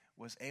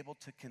was able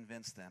to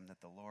convince them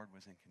that the Lord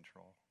was in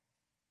control.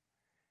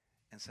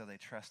 And so they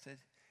trusted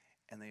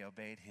and they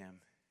obeyed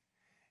him,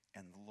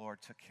 and the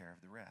Lord took care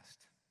of the rest.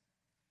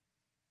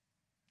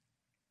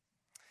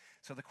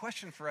 So the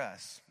question for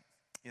us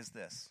is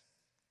this: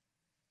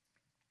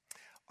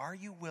 are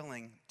you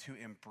willing to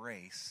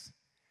embrace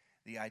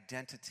the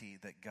identity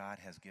that God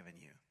has given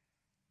you?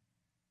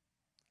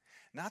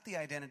 Not the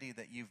identity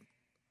that you've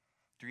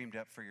dreamed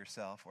up for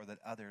yourself or that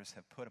others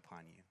have put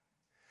upon you,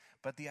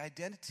 but the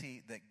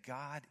identity that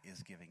God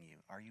is giving you.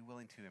 Are you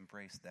willing to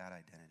embrace that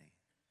identity?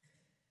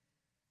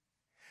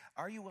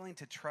 Are you willing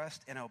to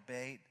trust and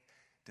obey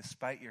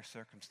despite your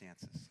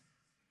circumstances?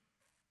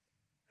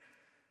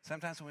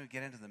 Sometimes when we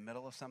get into the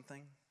middle of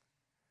something,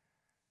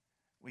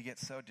 we get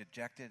so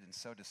dejected and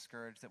so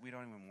discouraged that we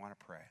don't even want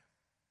to pray.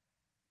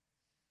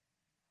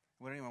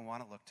 We don't even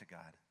want to look to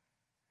God.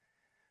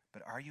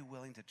 But are you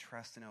willing to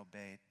trust and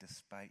obey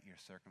despite your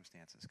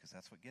circumstances? Because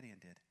that's what Gideon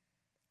did.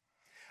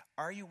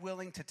 Are you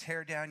willing to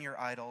tear down your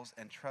idols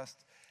and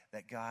trust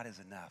that God is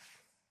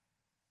enough?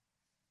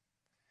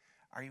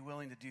 Are you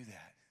willing to do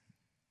that?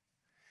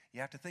 You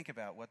have to think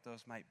about what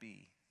those might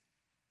be.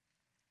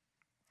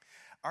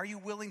 Are you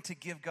willing to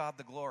give God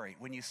the glory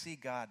when you see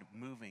God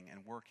moving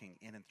and working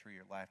in and through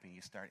your life and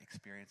you start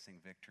experiencing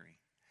victory?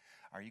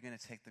 Are you going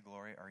to take the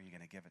glory or are you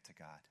going to give it to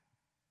God?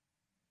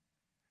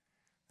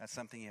 That's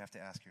something you have to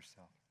ask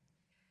yourself.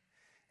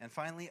 And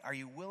finally, are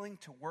you willing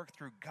to work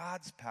through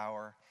God's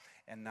power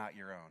and not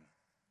your own?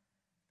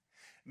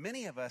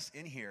 Many of us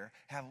in here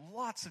have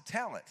lots of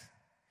talent.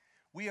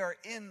 We are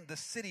in the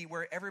city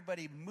where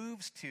everybody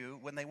moves to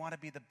when they want to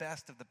be the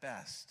best of the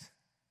best.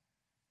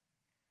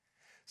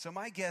 So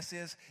my guess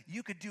is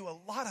you could do a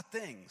lot of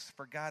things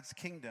for God's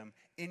kingdom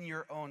in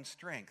your own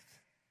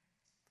strength.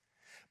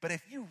 But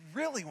if you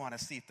really want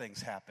to see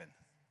things happen,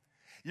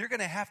 you're going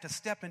to have to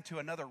step into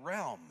another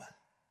realm.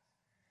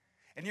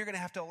 And you're going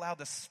to have to allow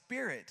the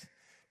Spirit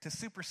to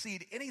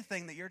supersede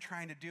anything that you're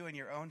trying to do in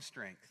your own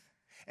strength.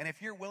 And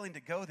if you're willing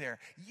to go there,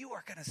 you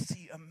are going to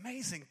see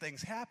amazing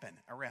things happen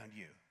around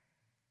you.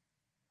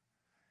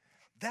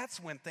 That's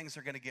when things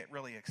are going to get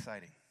really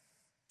exciting.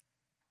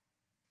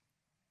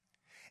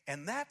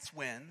 And that's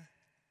when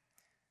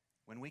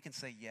we can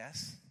say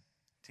yes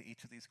to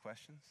each of these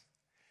questions,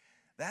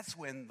 that's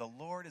when the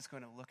Lord is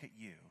going to look at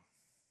you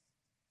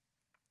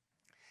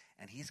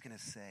and he's going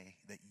to say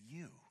that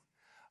you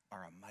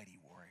are a mighty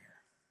warrior.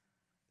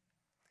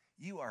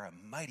 You are a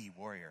mighty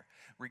warrior.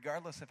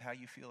 Regardless of how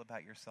you feel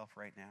about yourself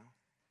right now,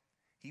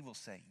 he will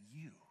say,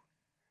 you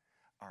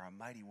are a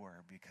mighty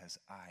warrior because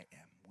I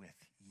am with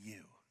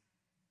you.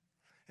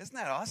 Isn't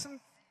that awesome?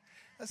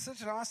 That's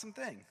such an awesome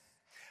thing.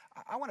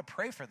 I want to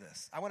pray for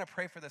this. I want to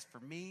pray for this for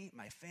me,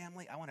 my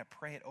family. I want to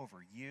pray it over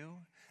you.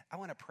 I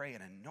want to pray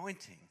an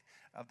anointing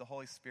of the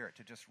Holy Spirit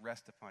to just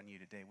rest upon you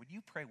today. Would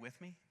you pray with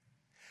me?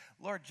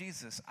 Lord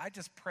Jesus, I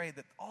just pray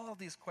that all of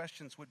these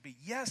questions would be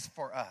yes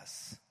for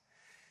us,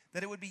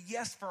 that it would be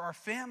yes for our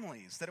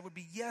families, that it would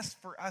be yes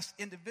for us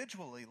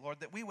individually, Lord,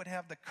 that we would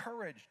have the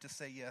courage to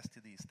say yes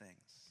to these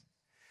things,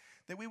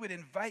 that we would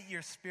invite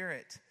your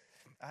Spirit,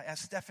 as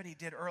Stephanie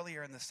did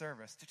earlier in the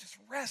service, to just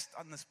rest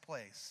on this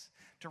place,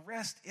 to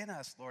rest in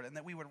us, Lord, and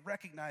that we would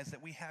recognize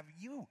that we have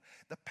you,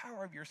 the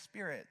power of your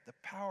Spirit, the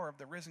power of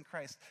the risen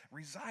Christ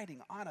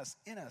residing on us,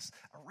 in us,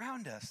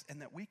 around us,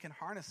 and that we can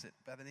harness it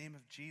by the name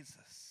of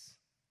Jesus.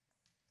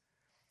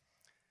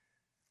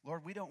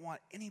 Lord, we don't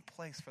want any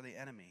place for the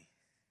enemy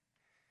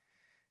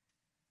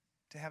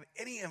to have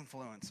any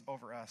influence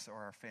over us or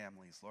our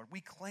families, Lord.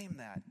 We claim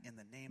that in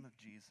the name of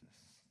Jesus.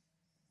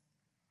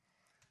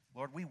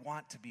 Lord, we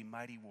want to be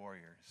mighty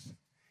warriors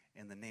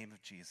in the name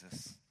of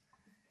Jesus.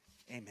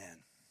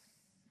 Amen.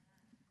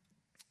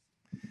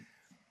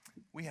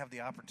 We have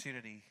the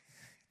opportunity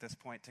at this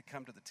point to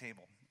come to the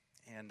table.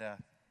 And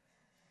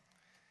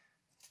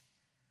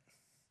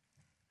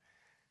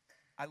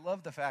I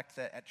love the fact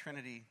that at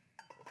Trinity,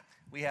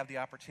 we have the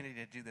opportunity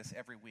to do this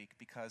every week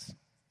because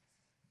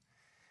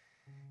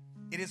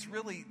it is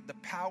really the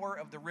power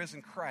of the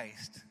risen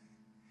Christ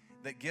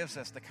that gives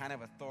us the kind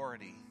of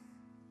authority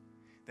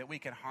that we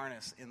can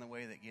harness in the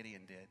way that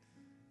Gideon did.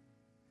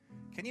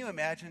 Can you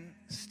imagine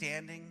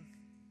standing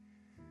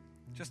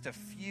just a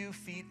few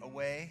feet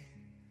away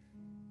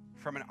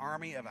from an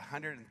army of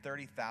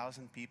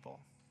 130,000 people,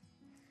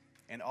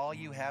 and all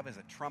you have is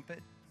a trumpet,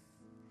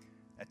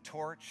 a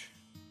torch,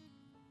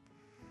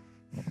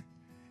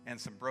 and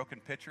some broken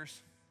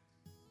pitchers.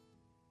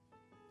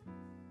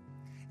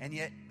 And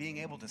yet being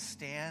able to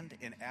stand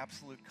in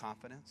absolute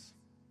confidence,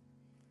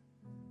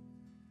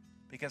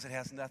 because it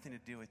has nothing to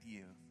do with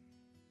you.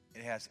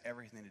 It has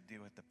everything to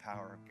do with the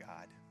power of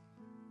God.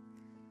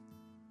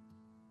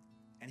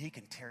 And he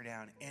can tear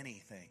down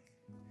anything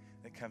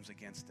that comes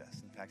against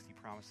us. In fact, he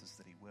promises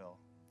that he will.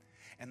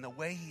 And the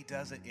way he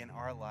does it in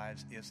our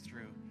lives is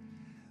through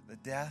the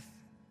death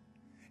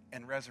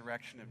and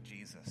resurrection of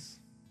Jesus.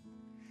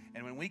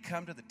 And when we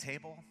come to the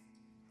table,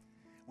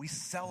 we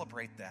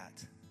celebrate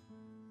that.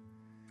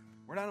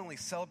 We're not only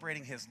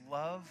celebrating his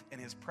love and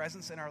his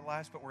presence in our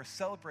lives, but we're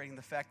celebrating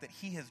the fact that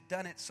he has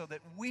done it so that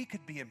we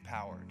could be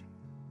empowered.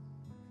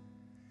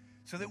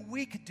 So that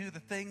we could do the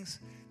things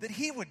that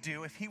he would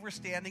do if he were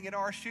standing in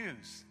our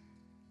shoes.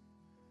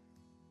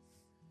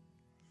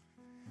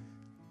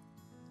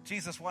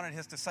 Jesus wanted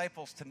his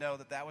disciples to know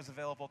that that was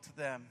available to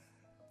them.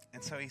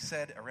 And so he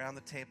said around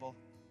the table,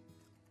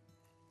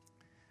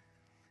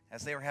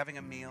 as they were having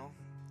a meal,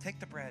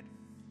 take the bread.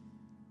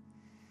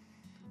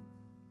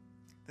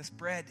 This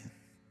bread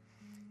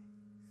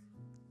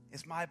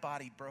is my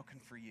body broken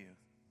for you.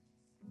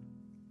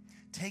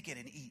 Take it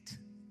and eat.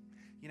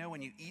 You know,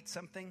 when you eat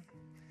something,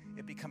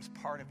 it becomes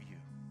part of you.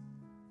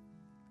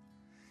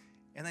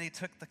 And then he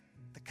took the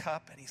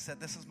cup and he said,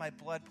 this is my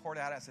blood poured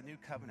out as a new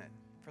covenant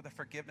for the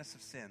forgiveness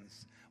of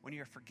sins. When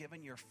you're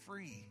forgiven, you're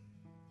free.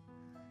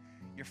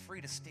 You're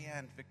free to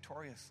stand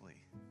victoriously.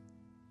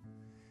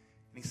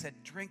 And he said,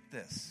 drink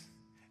this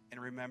in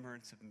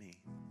remembrance of me.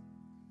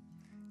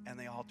 And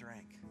they all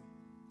drank.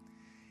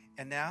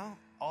 And now,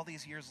 all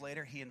these years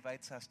later, he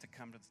invites us to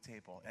come to the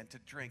table and to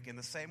drink in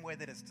the same way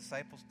that his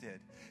disciples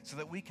did, so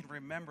that we can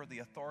remember the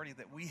authority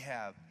that we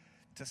have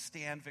to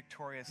stand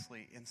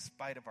victoriously in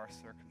spite of our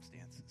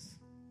circumstances.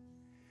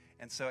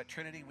 And so at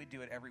Trinity, we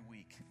do it every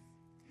week.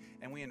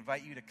 And we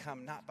invite you to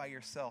come not by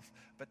yourself,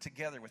 but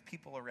together with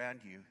people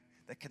around you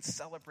that can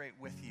celebrate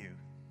with you,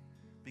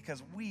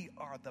 because we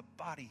are the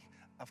body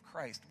of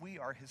Christ. We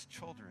are his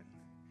children,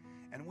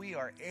 and we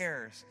are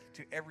heirs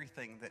to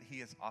everything that he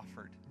has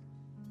offered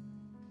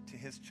to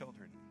his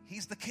children.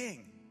 He's the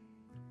king.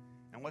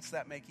 And what's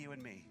that make you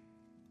and me?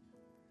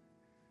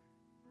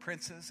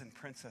 Princes and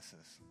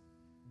princesses.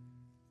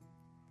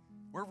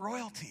 We're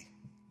royalty.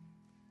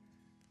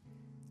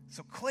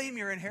 So claim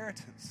your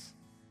inheritance.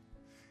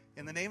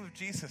 In the name of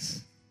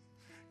Jesus,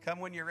 come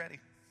when you're ready.